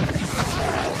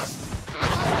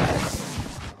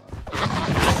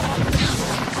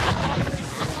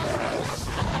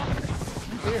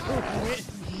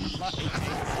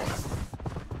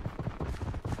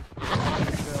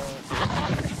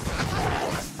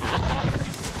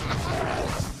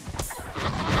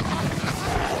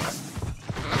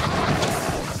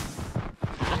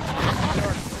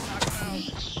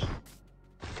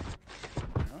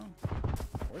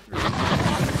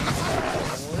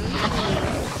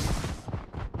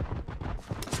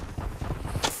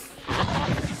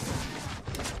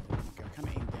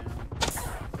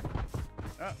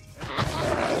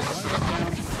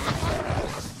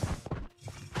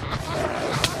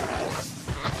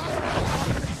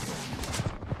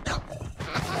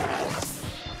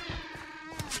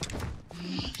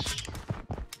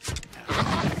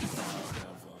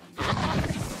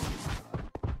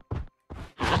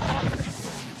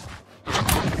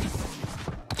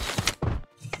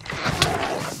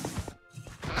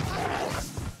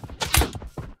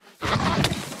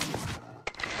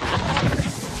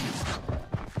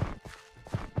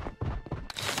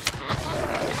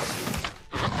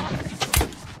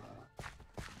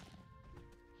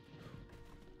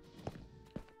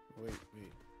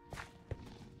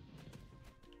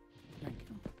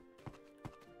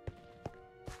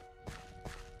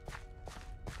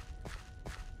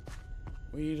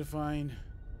 We need to find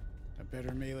a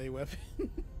better melee weapon.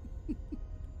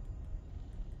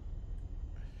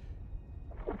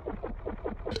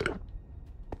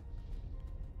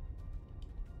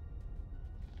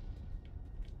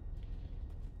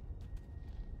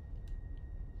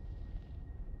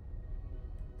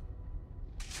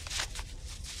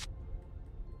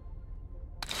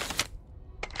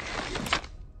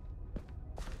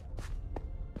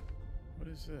 What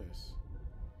is this?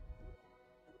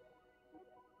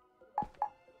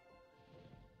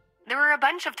 There were a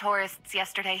bunch of tourists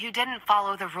yesterday who didn't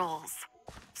follow the rules.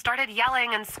 Started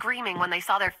yelling and screaming when they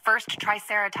saw their first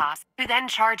Triceratops, who then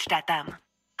charged at them.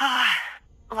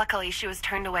 Luckily, she was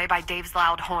turned away by Dave's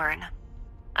loud horn.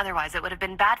 Otherwise, it would have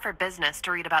been bad for business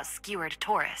to read about skewered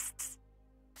tourists.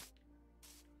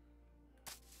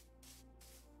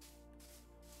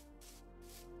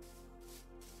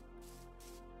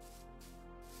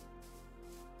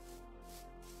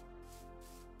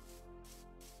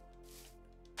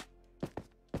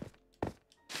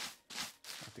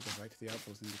 Back to the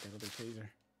outpost and get that other taser.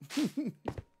 Okay.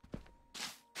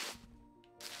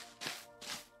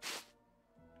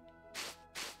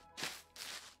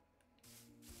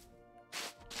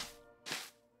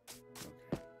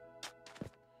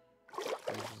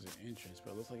 This is an entrance,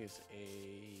 but it looks like it's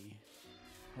a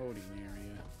holding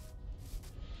area.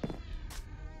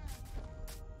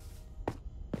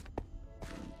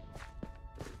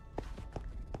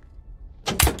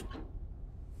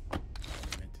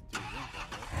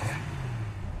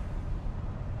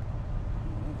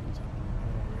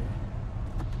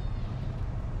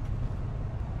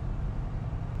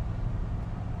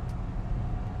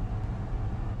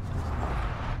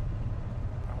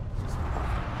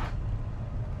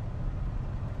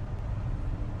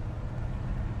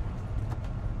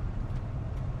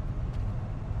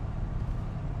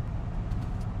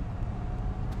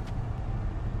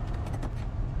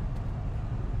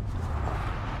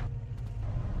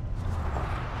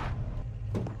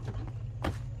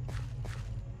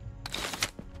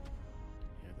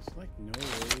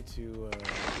 to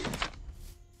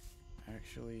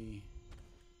actually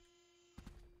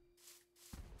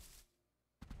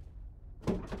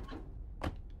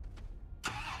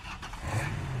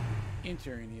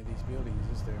enter any of these buildings,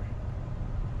 is there?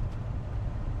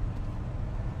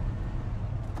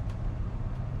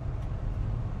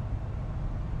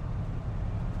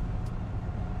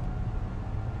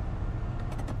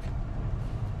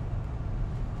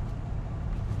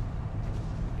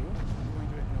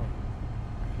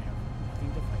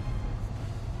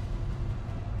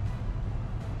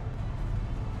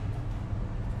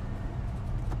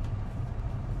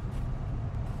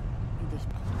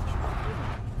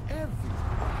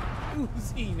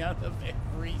 Oozing out of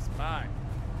every spot.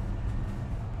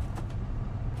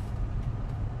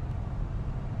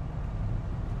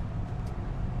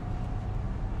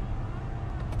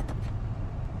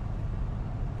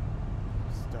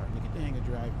 Starting to get the hang of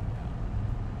driving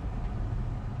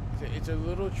now. It's a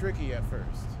little tricky at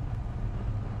first.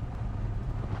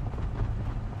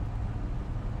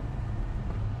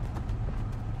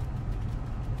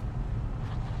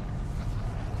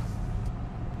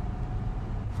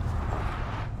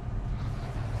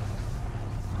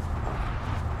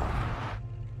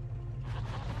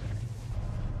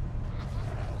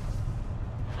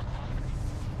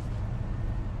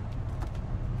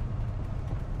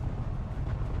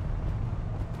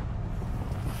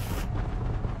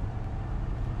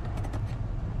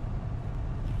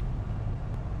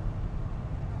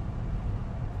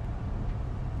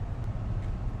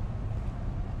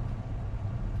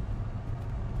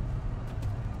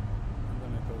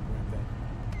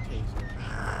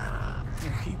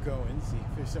 Going, see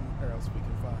if there's somewhere else we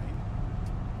can find.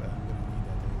 But I'm gonna need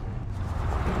that taser.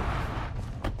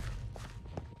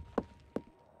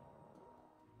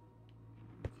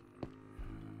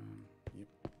 Yep.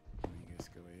 Let me just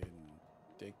go ahead and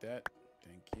take that.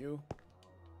 Thank you.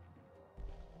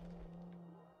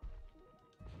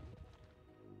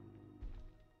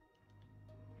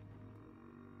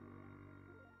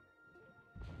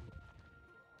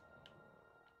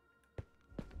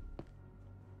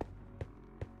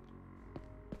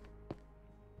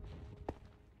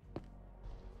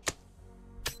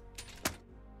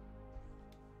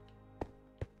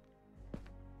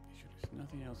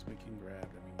 Nothing else we can grab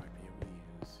that we might be able to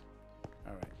use.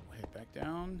 Alright, we'll head back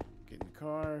down, get in the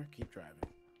car, keep driving.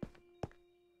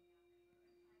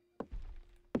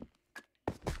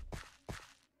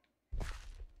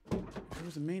 There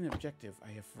was a main objective.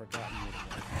 I have forgotten what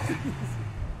it was.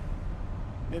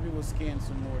 Maybe we'll scan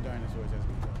some more dinosaurs as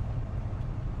we go.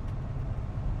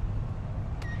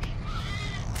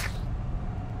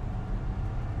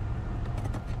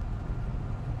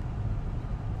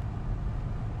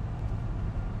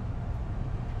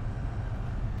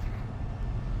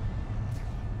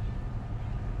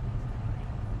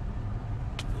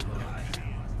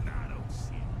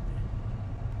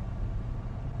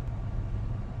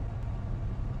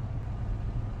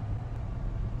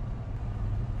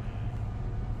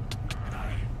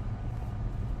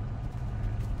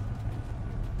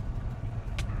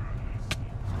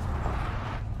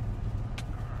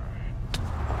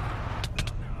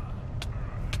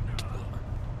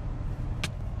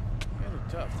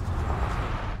 Tough.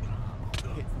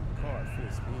 Hit from the car at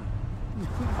full speed.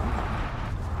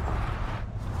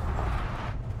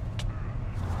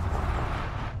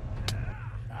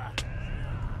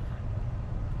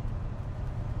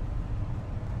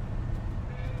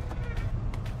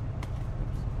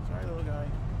 Sorry, little guy.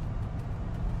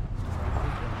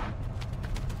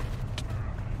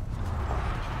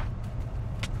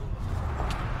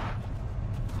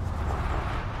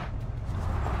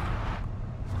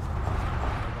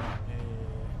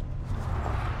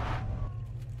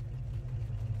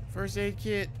 First aid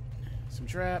kit, some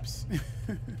traps.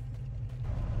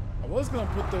 I was gonna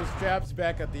put those traps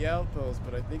back at the outpost,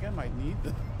 but I think I might need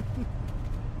them.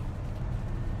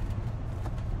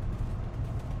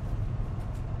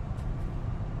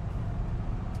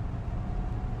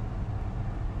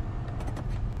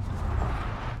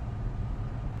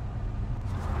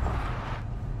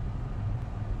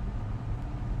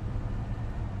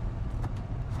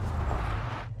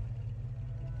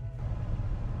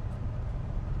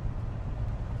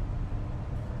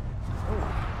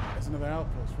 Another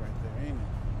outpost right there, ain't it?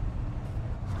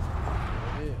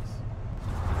 There it is.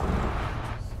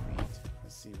 Sweet.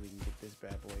 Let's see if we can get this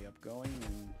bad boy up going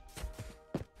and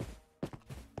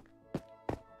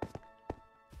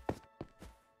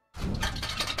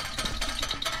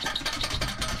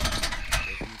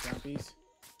piece.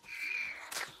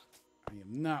 I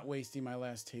am not wasting my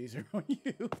last taser on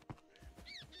you.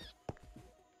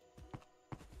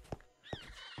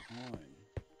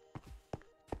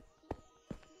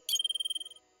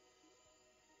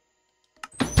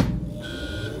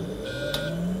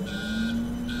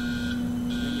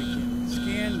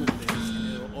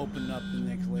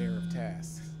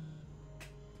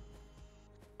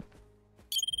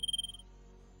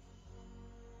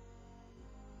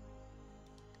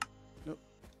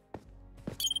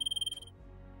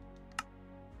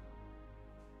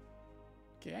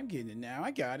 Okay, I'm getting it now. I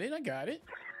got it. I got it.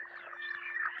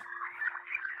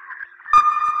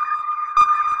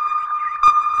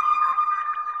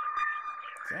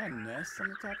 Is that a nest on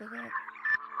the top of that?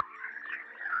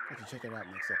 I have to check it out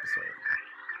next episode.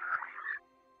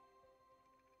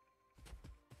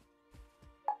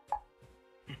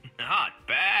 Not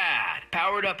bad.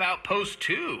 Powered up outpost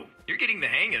 2. You're getting the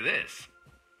hang of this.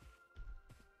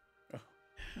 Oh.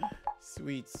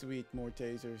 Sweet, sweet, more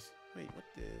tasers. Wait, what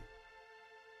the...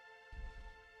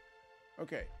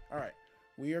 Okay, alright.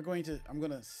 We are going to... I'm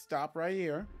going to stop right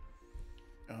here.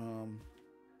 And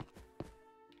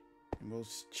we'll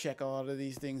check a lot of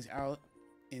these things out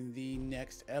in the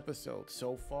next episode.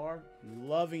 So far,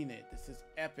 loving it. This is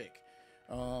epic.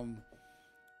 Kind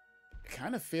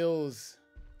of feels...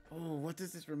 Oh, what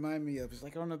does this remind me of? It's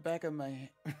like on the back of my...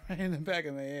 right in the back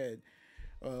of my head.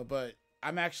 But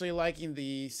I'm actually liking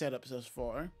the setup thus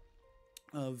far.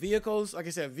 Vehicles, like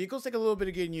I said, vehicles take a little bit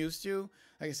of getting used to.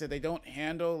 Like I said, they don't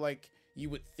handle like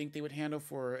you would think they would handle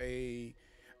for a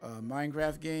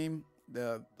Minecraft game.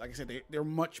 Like I said, they're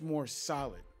much more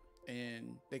solid,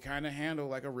 and they kind of handle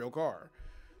like a real car.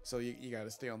 So you got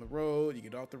to stay on the road. You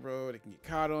get off the road, it can get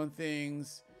caught on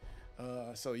things.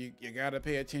 So you got to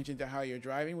pay attention to how you're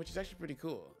driving, which is actually pretty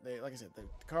cool. Like I said, the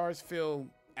cars feel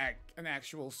an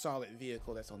actual solid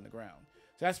vehicle that's on the ground.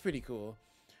 So that's pretty cool.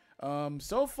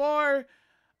 So far,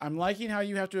 I'm liking how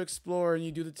you have to explore and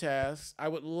you do the tasks. I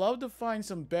would love to find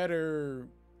some better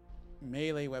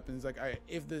melee weapons. Like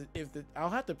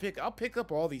I'll pick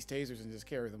up all these tasers and just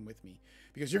carry them with me,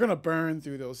 because you're gonna burn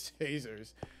through those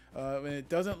tasers. And it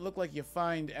doesn't look like you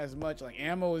find as much. Like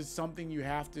ammo is something you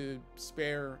have to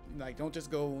spare. Like don't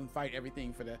just go and fight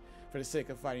everything for the sake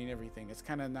of fighting everything. It's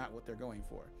kind of not what they're going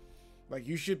for. Like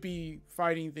you should be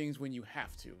fighting things when you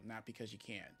have to, not because you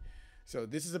can. So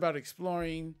this is about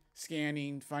exploring,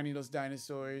 scanning, finding those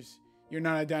dinosaurs. You're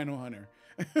not a dino hunter.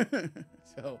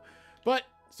 But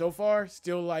so far,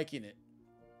 still liking it.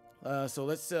 So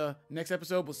let's, next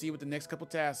episode, we'll see what the next couple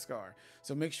tasks are.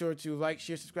 So make sure to like,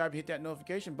 share, subscribe, hit that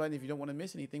notification button if you don't want to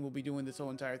miss anything. We'll be doing this whole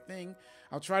entire thing.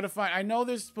 I'll try to find, I know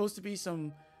there's supposed to be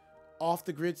some off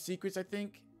the grid secrets, I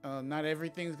think. Not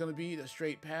everything's going to be a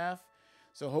straight path.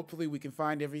 So hopefully we can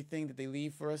find everything that they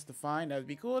leave for us to find. That would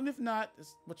be cool. And if not,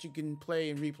 it's what you can play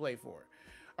and replay for.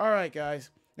 All right,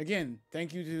 guys. Again,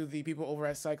 thank you to the people over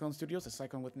at Cyclone Studios, a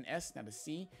Cyclone with an S, not a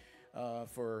C,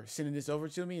 for sending this over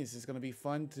to me. This is going to be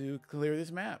fun to clear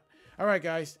this map. All right,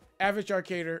 guys. Average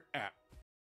Arcader out.